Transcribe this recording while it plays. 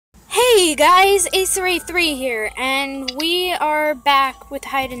Hey guys, Acer3 here, and we are back with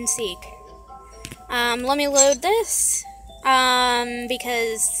hide and seek. Let me load this,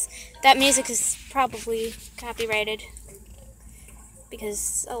 because that music is probably copyrighted,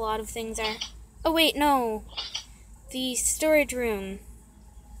 because a lot of things are. Oh wait, no, the storage room.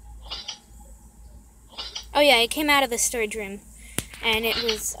 Oh yeah, it came out of the storage room, and it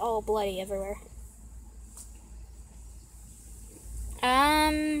was all bloody everywhere.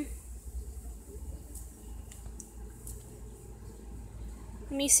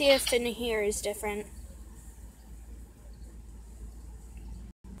 Let me see if in here is different.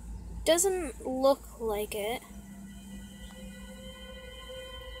 Doesn't look like it.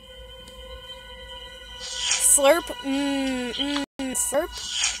 Slurp?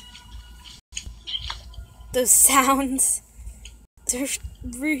 Slurp? Those sounds. They're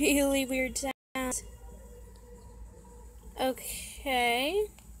really weird sounds. Okay.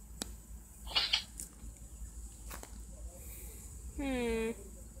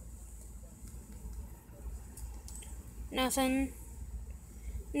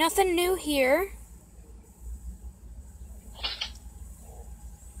 Nothing new here.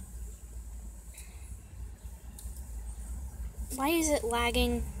 Why is it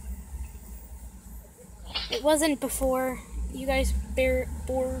lagging? It wasn't before. You guys bared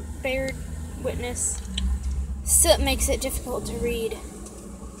witness. Soot makes it difficult to read.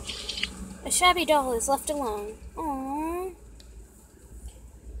 A shabby doll is left alone. Aww.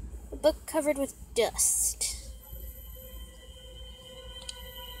 A book covered with dust.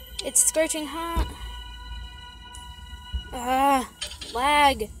 It's scorching hot.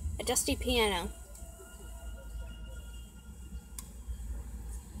 Lag. A dusty piano.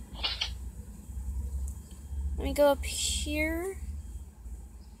 Let me go up here.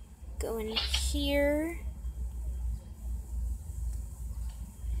 Go in here.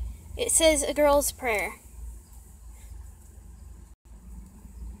 It says a girl's prayer.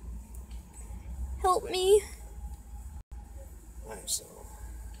 Help me. Nice.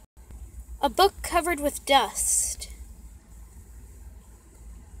 A book covered with dust.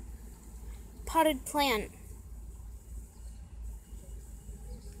 Potted plant.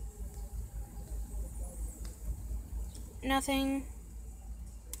 Nothing.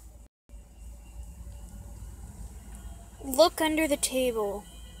 Look under the table.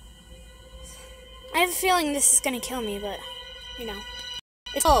 I have a feeling this is gonna kill me, but, you know.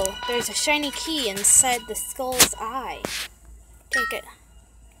 Oh, there's a shiny key inside the skull's eye. Take it.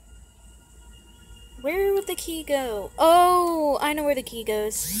 Where would the key go? Oh, I know where the key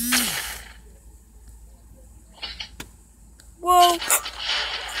goes. Whoa!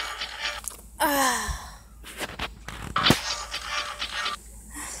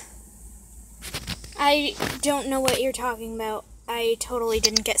 I don't know what you're talking about. I totally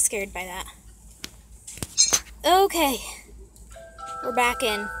didn't get scared by that. Okay. We're back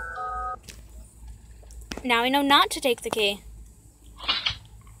in. Now I know not to take the key.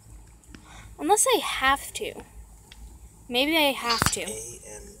 Unless I have to. Maybe I have to.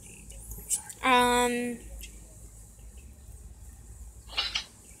 I'm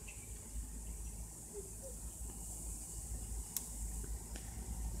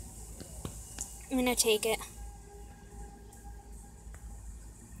gonna take it.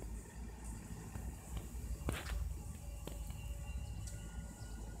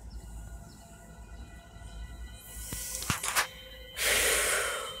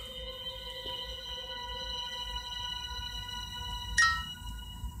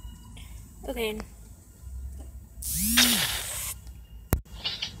 Okay.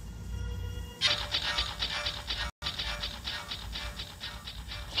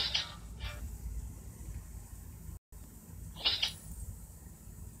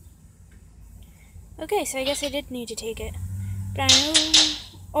 Okay, so I guess I did need to take it. But I know...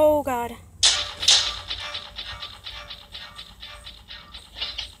 Oh, God.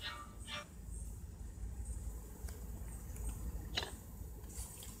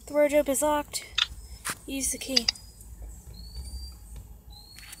 The wardrobe is locked. Use the key.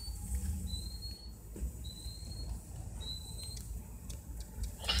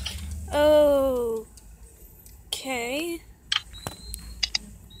 Okay.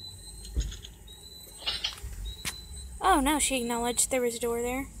 Oh, now she acknowledged there was a door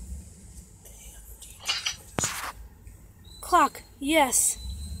there. Clock. Yes.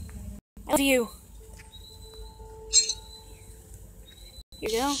 I love you. Here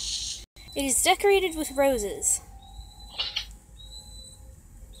you go. It is decorated with roses.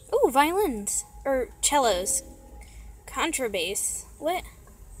 Ooh, violins. Or cellos. Contrabass. What?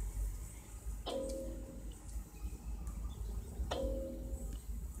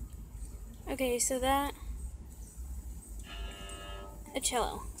 Okay, so that... a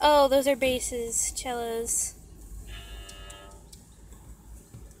cello. Oh, those are basses, cellos.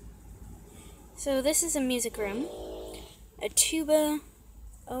 So this is a music room. A tuba.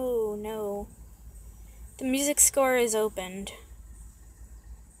 Oh no. The music score is opened.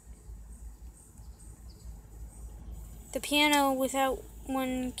 The piano without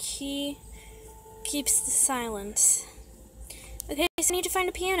one key keeps the silence. Okay, so I need to find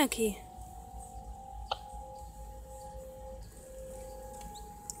a piano key.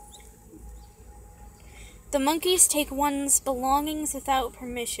 The monkeys take one's belongings without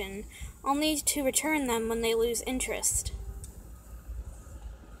permission, only to return them when they lose interest.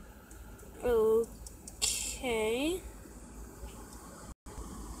 Okay.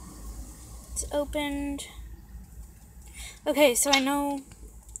 It's opened. Okay, so I know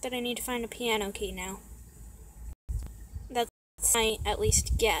that I need to find a piano key now. That's my at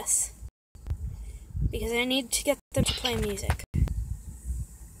least guess. Because I need to get them to play music.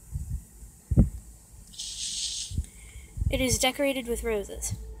 It is decorated with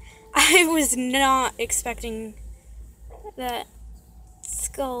roses. I was not expecting that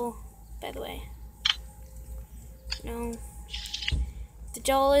skull, by the way. No. The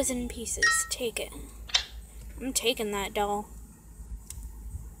doll is in pieces. Take it. I'm taking that doll.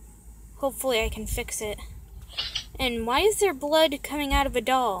 Hopefully I can fix it. And why is there blood coming out of a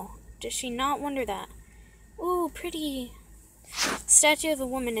doll? Does she not wonder that? Ooh, pretty. Statue of a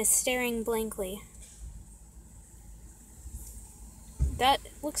woman is staring blankly. That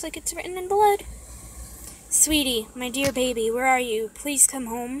looks like it's written in blood. Sweetie, my dear baby, where are you? Please come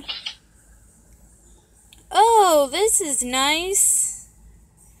home. Oh, this is nice.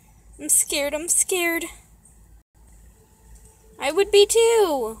 I'm scared, I'm scared. I would be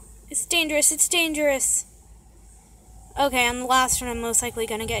too. It's dangerous, it's dangerous. Okay, I'm the last one. I'm most likely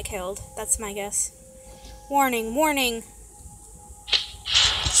gonna get killed. That's my guess. Warning, warning.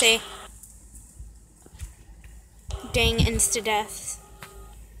 See? Dang insta-deaths.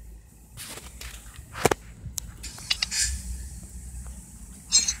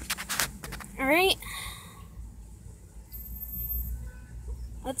 Alright.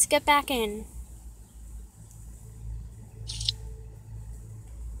 Let's get back in.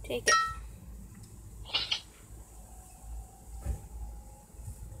 Take it.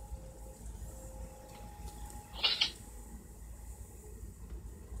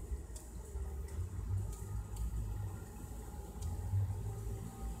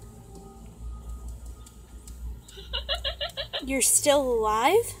 You're still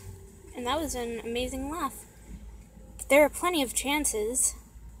alive? And that was an amazing laugh. But there are plenty of chances.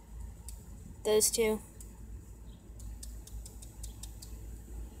 Those two.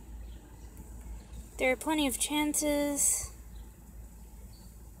 There are plenty of chances.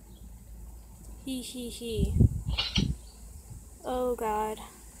 Hee hee hee. Oh god.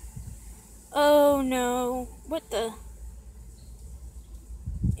 Oh no. What the?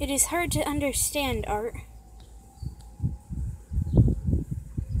 It is hard to understand, Art.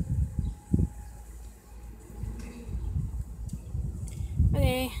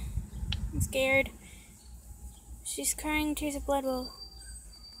 Okay. I'm scared. She's crying tears of blood while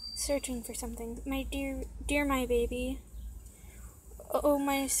searching for something. My dear my baby. Oh,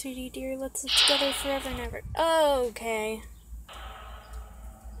 my sweetie dear, let's live together forever and ever. Okay.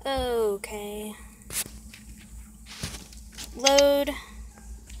 Okay. Load.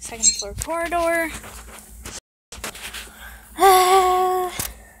 Second floor corridor.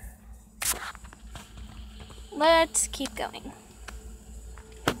 Let's keep going.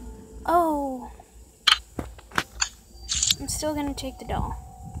 Oh. I'm still gonna take the doll.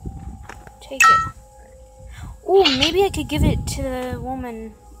 Take it. Ooh, maybe I could give it to the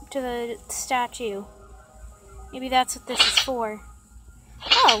woman, to the statue. Maybe that's what this is for.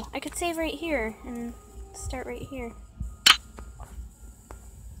 Oh, I could save right here and start right here.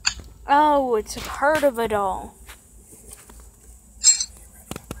 Oh, it's a part of a doll.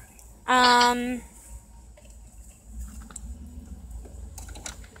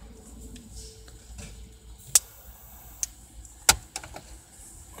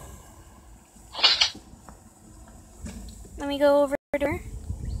 Let me go over to her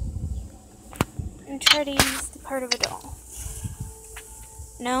and try to use the part of a doll.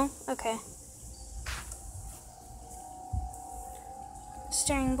 No? Okay.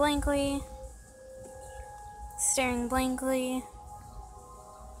 Staring blankly. Staring blankly.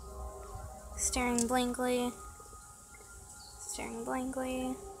 Staring blankly. Staring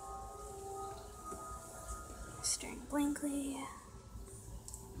blankly. Staring blankly.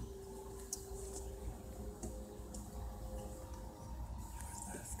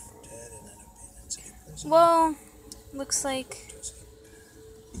 Well, looks like...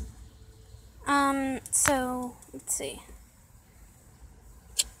 so, let's see.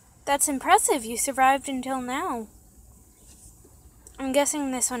 That's impressive. You survived until now. I'm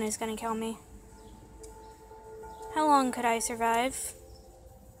guessing this one is gonna kill me. How long could I survive?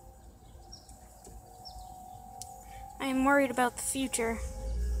 I am worried about the future.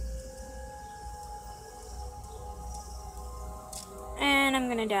 And I'm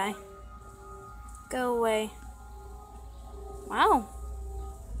gonna die. Go away. Wow.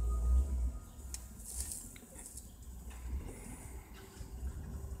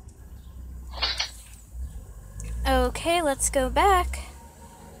 Okay, let's go back.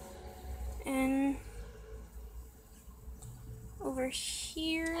 And over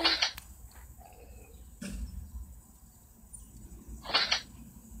here.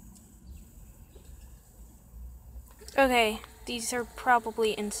 Okay, these are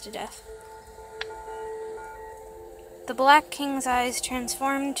probably insta-death. The Black King's eyes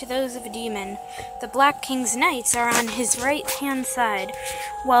transformed to those of a demon. The Black King's knights are on his right-hand side,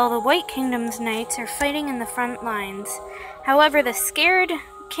 while the White Kingdom's knights are fighting in the front lines. However, the scared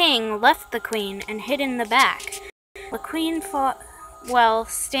king left the queen and hid in the back. The queen fought well,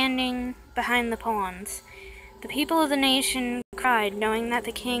 standing behind the pawns. The people of the nation cried, knowing that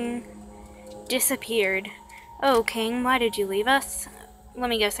the king disappeared. Oh, king, why did you leave us? Let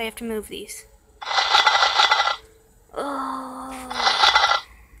me guess, I have to move these. Oh.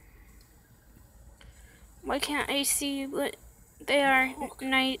 Why can't I see what they are?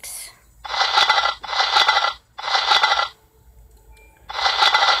 Knights.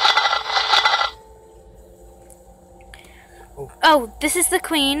 Oh, this is the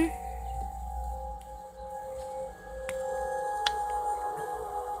queen.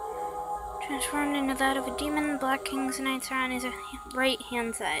 Transformed into that of a demon, the Black King's knights are on his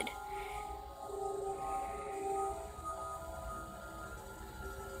right-hand side.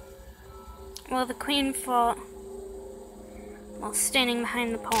 While the queen fought while standing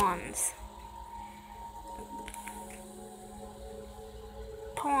behind the pawns.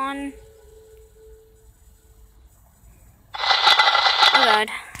 Pawn. Oh god.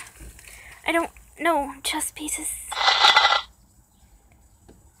 I don't know. Chess pieces.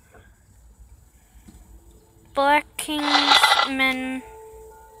 Black King's men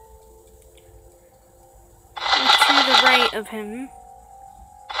were to the right of him.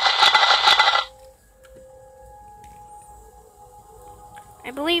 I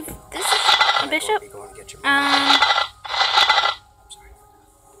believe this is a bishop.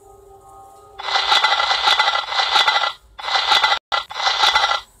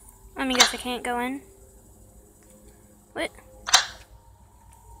 Let me guess, I can't go in. What?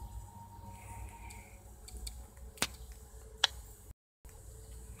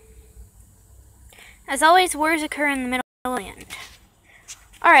 As always, wars occur in the middle of the land.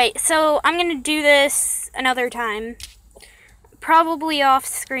 Alright, so I'm gonna do this another time. Probably off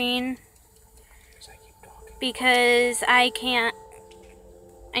screen. Because I can't.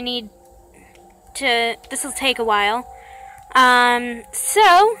 I need to. This will take a while.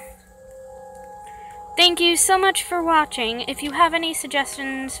 So. Thank you so much for watching. If you have any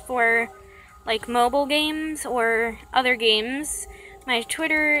suggestions for, like, mobile games or other games, my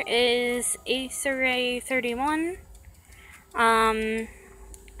Twitter is Acerey31. And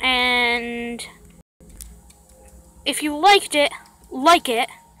if you liked it, like it,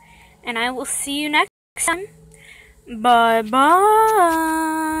 and I will see you next time.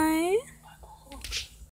 Bye-bye.